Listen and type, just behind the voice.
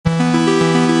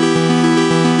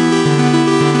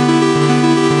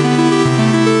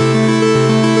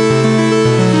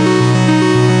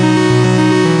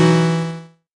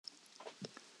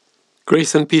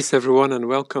Grace and peace, everyone, and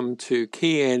welcome to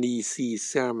KNEC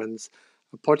Sermons,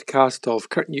 a podcast of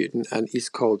Kurt Newton and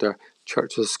East Calder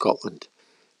Church of Scotland.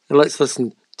 And let's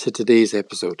listen to today's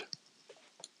episode.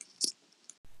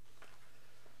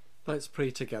 Let's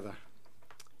pray together.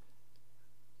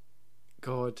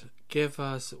 God, give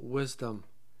us wisdom.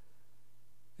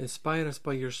 Inspire us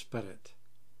by your Spirit.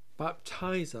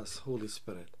 Baptize us, Holy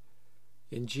Spirit.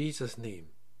 In Jesus' name,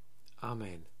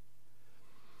 Amen.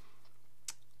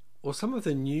 Well, some of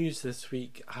the news this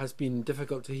week has been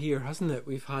difficult to hear, hasn't it?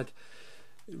 We've had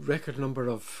a record number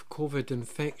of COVID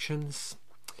infections.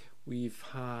 We've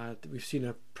seen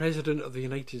a president of the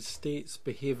United States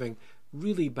behaving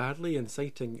really badly,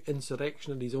 inciting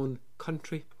insurrection in his own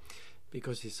country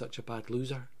because he's such a bad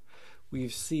loser.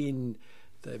 We've seen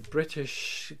the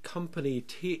British company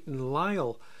Tate and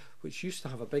Lyle, which used to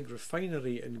have a big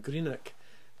refinery in Greenock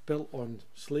built on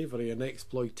slavery and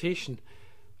exploitation,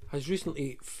 has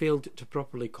recently failed to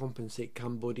properly compensate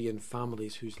Cambodian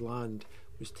families whose land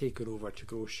was taken over to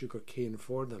grow sugar cane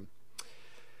for them.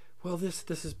 Well, this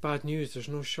is bad news. There's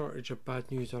no shortage of bad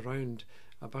news about,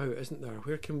 isn't there?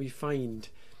 Where can we find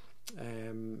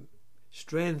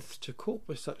strength to cope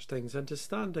with such things and to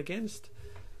stand against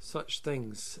such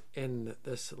things in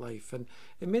this life? And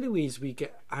in many ways we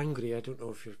get angry. I don't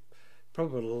know if you're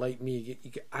probably like me,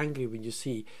 you get angry when you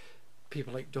see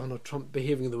people like Donald Trump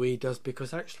behaving the way he does,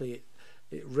 because actually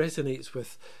it resonates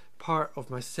with part of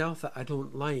myself that I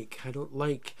don't like. I don't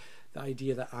like the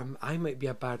idea that I might be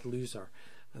a bad loser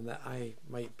and that I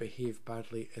might behave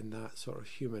badly in that sort of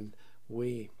human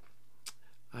way.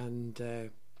 And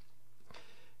in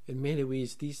many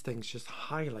ways these things just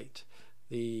highlight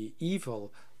the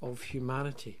evil of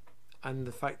humanity and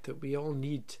the fact that we all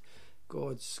need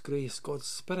God's grace, God's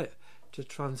Spirit to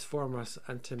transform us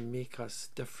and to make us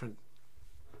different.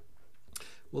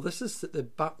 Well, this is the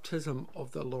baptism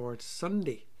of the Lord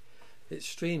Sunday. It's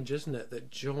strange, isn't it,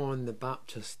 that John the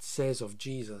Baptist says of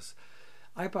Jesus,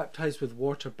 I baptize with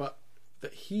water, but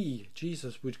that he,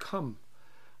 Jesus, would come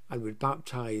and would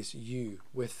baptize you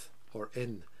with or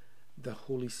in the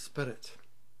Holy Spirit.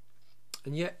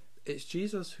 And yet it's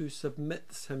Jesus who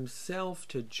submits himself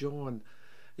to John,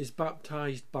 is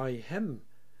baptized by him,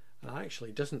 and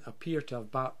actually doesn't appear to have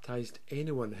baptized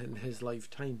anyone in his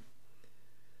lifetime.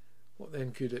 What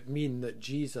then could it mean that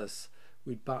Jesus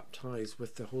would baptize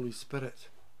with the Holy Spirit?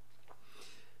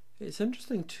 It's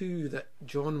interesting too that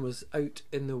John was out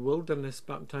in the wilderness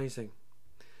baptizing.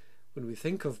 When we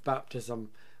think of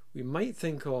baptism, we might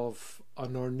think of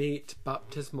an ornate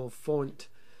baptismal font,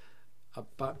 a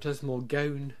baptismal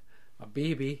gown, a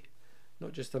baby,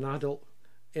 not just an adult,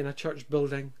 in a church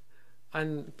building,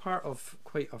 and part of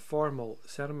quite a formal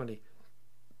ceremony.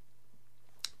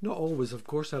 Not always, of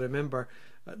course. I remember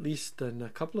at least on a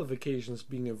couple of occasions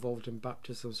being involved in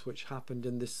baptisms which happened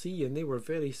in the sea, and they were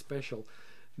very special,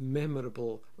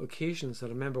 memorable occasions. I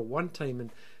remember one time in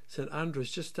St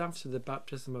Andrews, just after the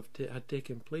baptism had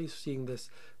taken place, seeing this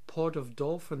pod of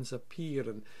dolphins appear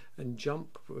and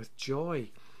jump with joy,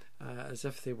 as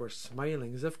if they were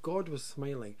smiling, as if God was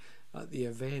smiling at the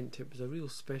event. It was a real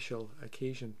special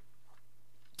occasion.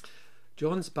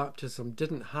 John's baptism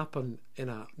didn't happen in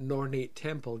an ornate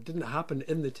temple, didn't happen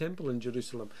in the temple in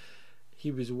Jerusalem. He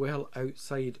was well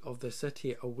outside of the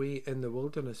city, away in the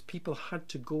wilderness. People had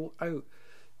to go out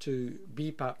to be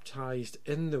baptized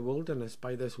in the wilderness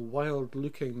by this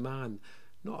wild-looking man,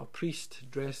 not a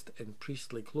priest dressed in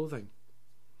priestly clothing.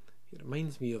 It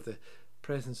reminds me of the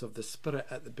presence of the Spirit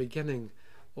at the beginning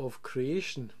of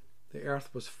creation. The earth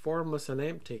was formless and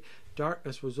empty.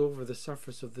 Darkness was over the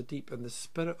surface of the deep, and the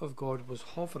Spirit of God was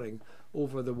hovering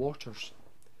over the waters.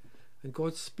 And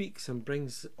God speaks and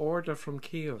brings order from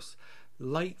chaos,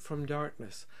 light from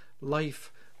darkness,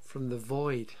 life from the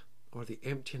void or the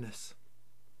emptiness.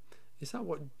 Is that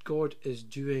what God is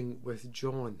doing with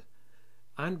John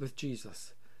and with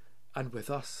Jesus and with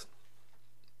us?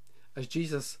 As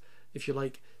Jesus, if you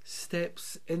like,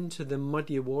 steps into the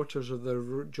muddy waters of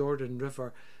the Jordan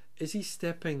River, is he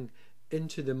stepping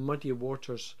into the muddy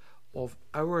waters of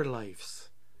our lives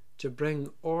to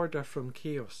bring order from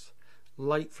chaos,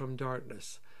 light from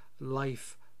darkness,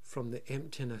 life from the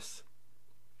emptiness?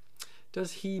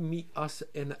 Does he meet us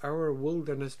in our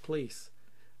wilderness place,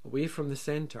 away from the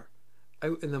centre,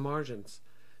 out in the margins,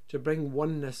 to bring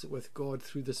oneness with God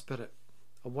through the Spirit,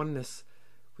 a oneness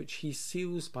which he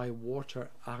seals by water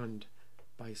and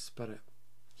by Spirit?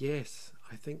 Yes,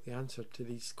 I think the answer to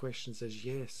these questions is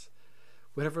yes.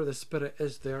 Wherever the Spirit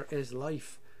is, there is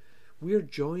life. We're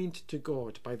joined to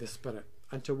God by the Spirit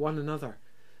and to one another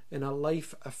in a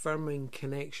life-affirming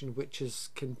connection which is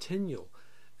continual,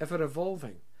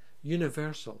 ever-evolving,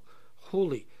 universal,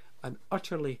 holy, and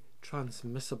utterly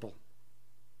transmissible.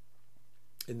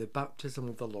 In the baptism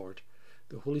of the Lord,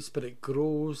 the Holy Spirit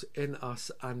grows in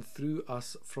us and through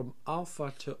us from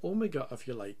Alpha to Omega, if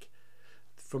you like,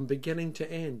 from beginning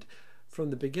to end, from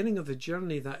the beginning of the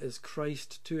journey that is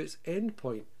Christ to its end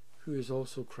point, who is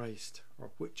also Christ,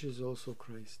 or which is also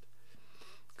Christ.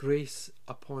 Grace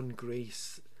upon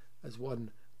grace, as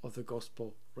one of the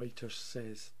Gospel writers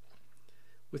says.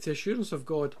 With the assurance of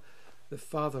God, the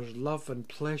Father's love and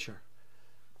pleasure,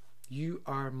 you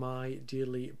are my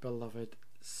dearly beloved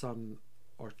Son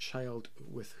or child,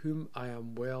 with whom I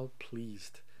am well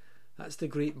pleased. That's the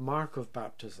great mark of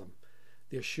baptism,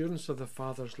 the assurance of the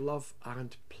Father's love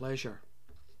and pleasure.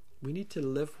 We need to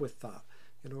live with that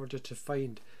in order to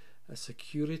find a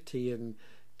security in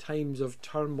times of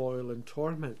turmoil and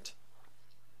torment.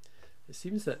 It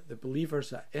seems that the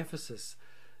believers at Ephesus,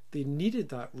 they needed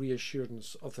that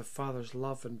reassurance of the Father's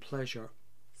love and pleasure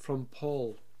from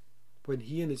Paul when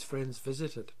he and his friends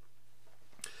visited.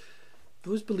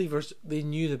 Those believers, they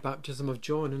knew the baptism of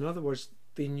John. In other words,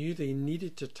 they knew they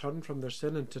needed to turn from their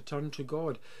sin and to turn to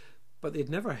God, but they'd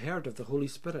never heard of the Holy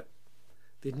Spirit.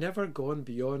 They'd never gone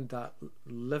beyond that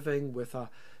living with a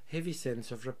heavy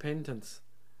sense of repentance.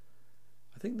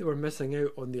 I think they were missing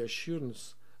out on the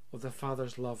assurance of the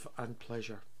Father's love and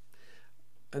pleasure.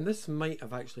 And this might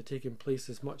have actually taken place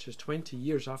as much as 20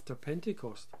 years after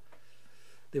Pentecost.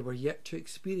 They were yet to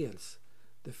experience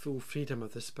the full freedom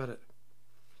of the Spirit.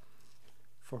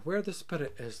 For where the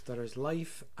Spirit is, there is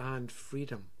life and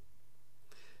freedom.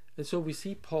 And so we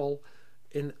see Paul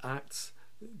in Acts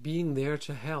being there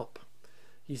to help.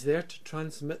 He's there to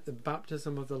transmit the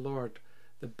baptism of the Lord,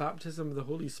 the baptism of the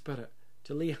Holy Spirit,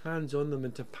 to lay hands on them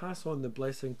and to pass on the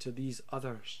blessing to these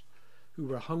others who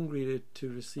were hungry to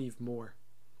receive more.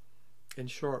 In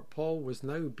short, Paul was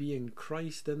now being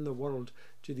Christ in the world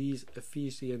to these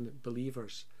Ephesian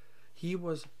believers. He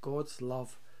was God's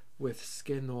love with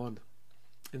skin on,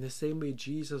 in the same way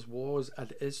Jesus was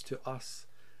and is to us,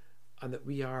 and that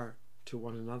we are to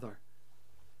one another.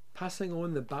 Passing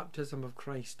on the baptism of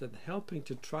Christ and helping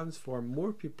to transform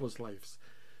more people's lives,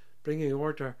 bringing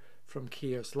order from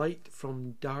chaos, light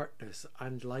from darkness,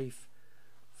 and life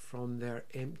from their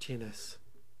emptiness.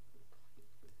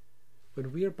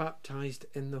 When we are baptized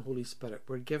in the Holy Spirit,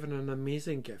 we're given an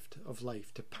amazing gift of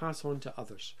life to pass on to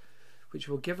others, which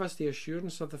will give us the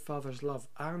assurance of the Father's love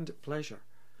and pleasure,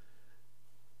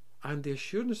 and the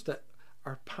assurance that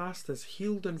our past is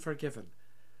healed and forgiven,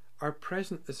 our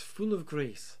present is full of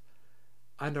grace,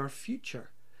 and our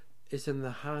future is in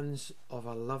the hands of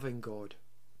a loving God.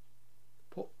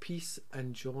 What peace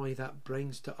and joy that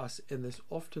brings to us in this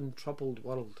often troubled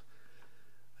world.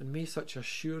 And may such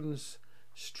assurance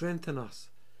strengthen us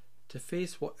to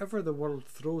face whatever the world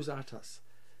throws at us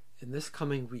in this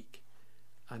coming week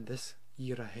and this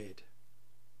year ahead.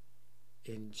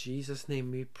 In Jesus'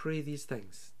 name we pray these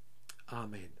things.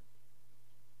 Amen.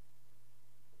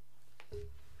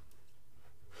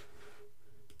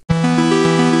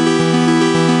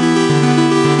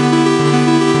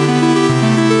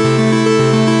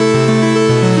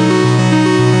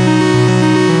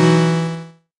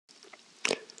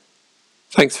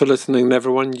 Thanks for listening,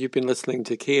 everyone. You've been listening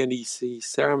to KNEC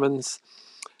Sermons.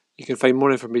 You can find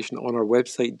more information on our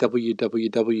website,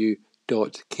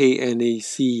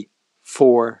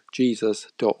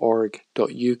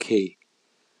 www.knec4jesus.org.uk.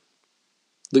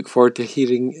 Look forward to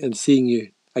hearing and seeing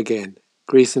you again.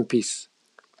 Grace and peace.